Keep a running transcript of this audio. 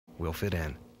will fit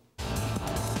in.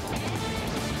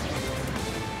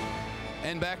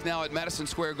 And back now at Madison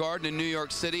Square Garden in New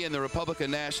York City in the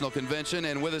Republican National Convention.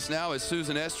 And with us now is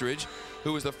Susan Estrich,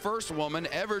 who was the first woman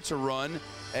ever to run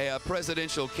a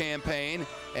presidential campaign,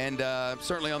 and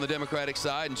certainly on the Democratic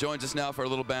side, and joins us now for a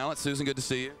little balance. Susan, good to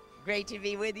see you. Great to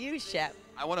be with you, Shep.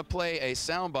 I want to play a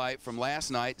soundbite from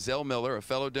last night. Zell Miller, a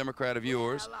fellow Democrat of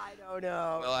yours. Well, I don't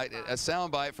know. Well, a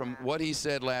soundbite from what he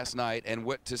said last night, and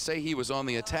what to say he was on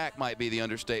the attack might be the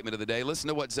understatement of the day. Listen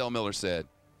to what Zell Miller said.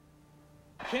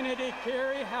 Kennedy,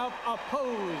 Kerry have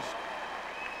opposed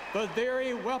the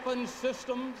very weapons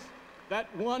systems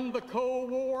that won the Cold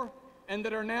War and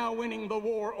that are now winning the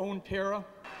war on terror,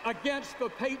 against the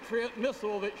Patriot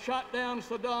missile that shot down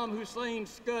Saddam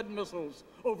Hussein's Scud missiles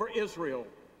over Israel,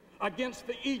 against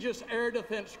the Aegis air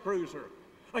defense cruiser,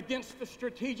 against the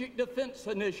Strategic Defense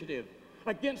Initiative,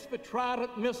 against the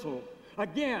Trident missile,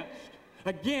 against.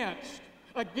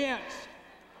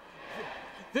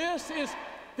 This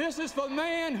is the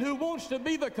man who wants to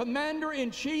be the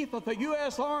commander-in-chief of the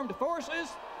U.S. Armed Forces.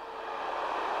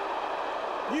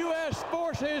 U.S.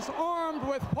 forces armed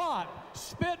with what?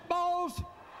 Spitballs?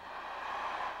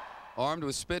 Armed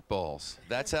with spitballs.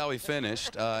 That's how he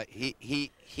finished.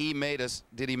 He made us.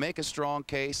 Did he make a strong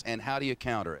case, and how do you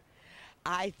counter it?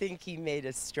 I think he made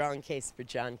a strong case for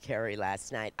John Kerry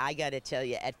last night. I got to tell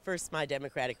you, at first my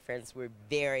Democratic friends were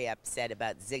very upset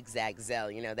about Zigzag Zell.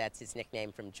 You know, that's his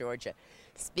nickname from Georgia,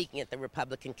 speaking at the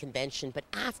Republican convention. But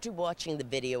after watching the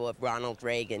video of Ronald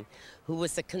Reagan, who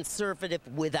was a conservative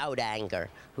without anger,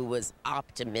 who was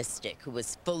optimistic, who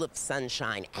was full of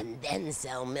sunshine, and then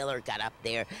Zell Miller got up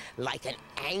there like an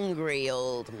angry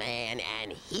old man,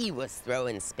 and he was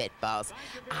throwing spitballs.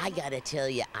 I got to tell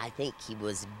you, I think he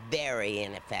was very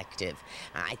ineffective.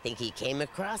 I think he came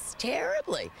across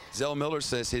terribly. Zell Miller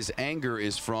says his anger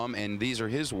is from, and these are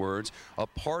his words, a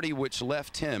party which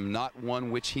left him, not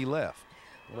one which he left.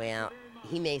 Well,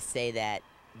 he may say that,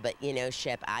 but you know,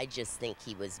 Shep, I just think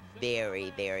he was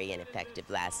very, very ineffective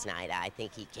last night. I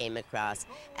think he came across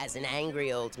as an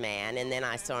angry old man, and then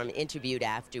I saw him interviewed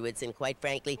afterwards, and quite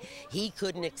frankly, he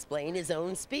couldn't explain his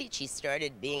own speech. He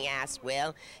started being asked,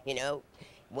 well, you know,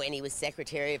 when he was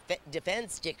Secretary of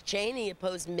Defense, Dick Cheney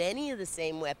opposed many of the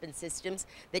same weapon systems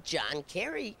that John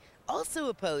Kerry also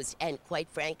opposed. And quite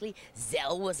frankly,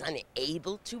 Zell was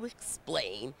unable to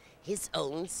explain his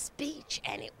own speech,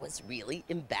 and it was really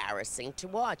embarrassing to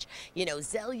watch. You know,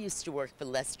 Zell used to work for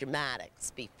Lester Maddox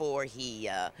before he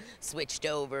switched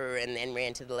over and then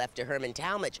ran to the left of Herman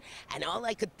Talmadge. And all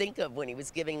I could think of when he was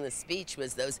giving the speech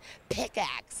was those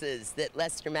pickaxes that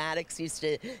Lester Maddox used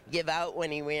to give out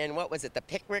when he ran, what was it, the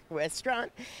Pickwick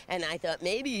restaurant? And I thought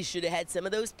maybe he should have had some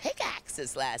of those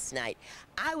pickaxes last night.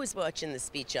 I was watching the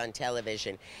speech on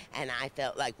television, and I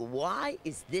felt like, why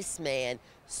is this man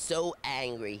so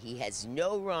angry? He has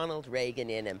no Ronald Reagan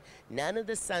in him. None of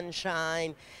the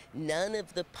sunshine, none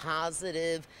of the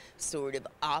positive sort of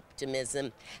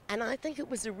optimism. And I think it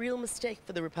was a real mistake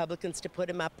for the Republicans to put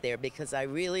him up there, because I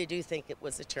really do think it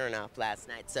was a turnoff last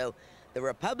night. So the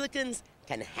Republicans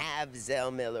can have Zell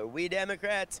Miller. We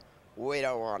Democrats, we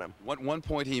don't want him. One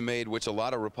point he made, which a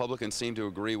lot of Republicans seem to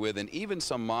agree with, and even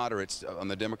some moderates on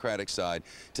the Democratic side,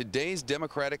 today's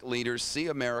Democratic leaders see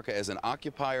America as an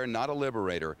occupier, not a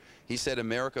liberator. He said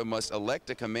America must elect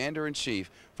a commander-in-chief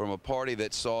from a party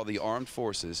that saw the armed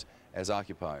forces as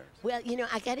occupiers. Well, you know,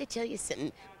 I got to tell you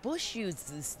something. Bush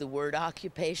uses the word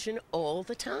occupation all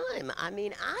the time. I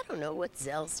mean, I don't know what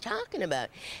Zell's talking about.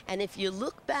 And if you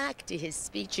look back to his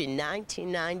speech in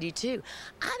 1992,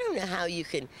 I don't know how you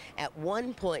can, at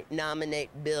one point, nominate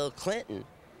Bill Clinton,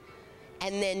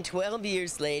 and then 12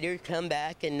 years later come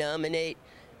back and nominate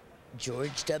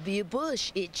George W.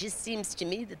 Bush. It just seems to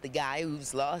me that the guy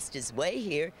who's lost his way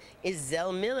here is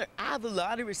Zell Miller. I have a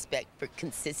lot of respect for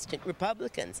consistent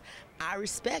Republicans. I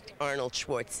respect Arnold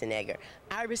Schwarzenegger.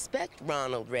 I respect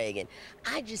Ronald Reagan.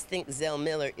 I just think Zell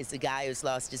Miller is a guy who's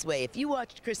lost his way. If you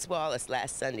watched Chris Wallace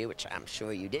last Sunday, which I'm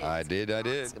sure you did. I did.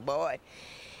 Boy.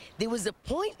 There was a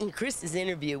point in Chris's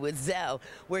interview with Zell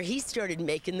where he started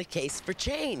making the case for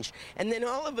change. And then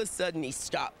all of a sudden he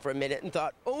stopped for a minute and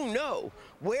thought, oh no,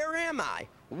 where am I?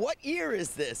 What year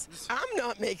is this? I'm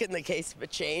not making the case for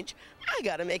change. I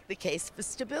got to make the case for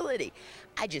stability.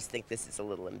 I just think this is a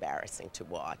little embarrassing to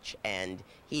watch, and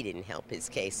he didn't help his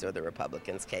case or the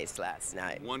Republicans' case last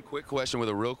night. One quick question with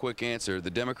a real quick answer.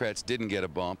 The Democrats didn't get a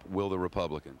bump. Will the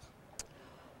Republicans?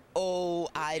 Oh,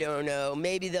 I I don't know.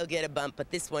 Maybe they'll get a bump, but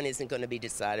this one isn't going to be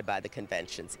decided by the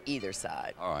conventions, either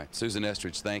side. All right. Susan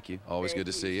Estrich, thank you. Always good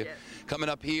to see you. Shep. Coming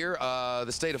up here,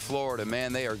 the state of Florida,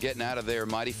 man, they are getting out of there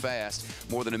mighty fast.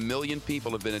 More than 1 million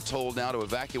people have been told now to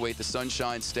evacuate the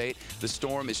Sunshine State. The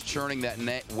storm is churning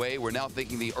that way. We're now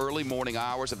thinking the early morning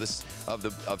hours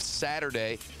of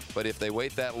Saturday. But if they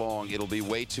wait that long, it'll be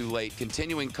way too late.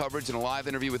 Continuing coverage and a live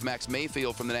interview with Max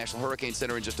Mayfield from the National Hurricane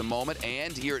Center in just a moment.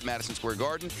 And here at Madison Square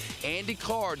Garden, Andy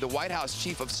Card, the White House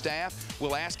Chief of Staff,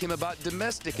 will ask him about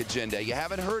domestic agenda. You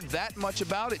haven't heard that much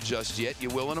about it just yet. You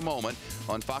will in a moment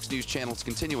on Fox News Channel's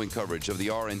continuing coverage of the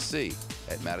RNC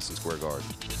at Madison Square Garden.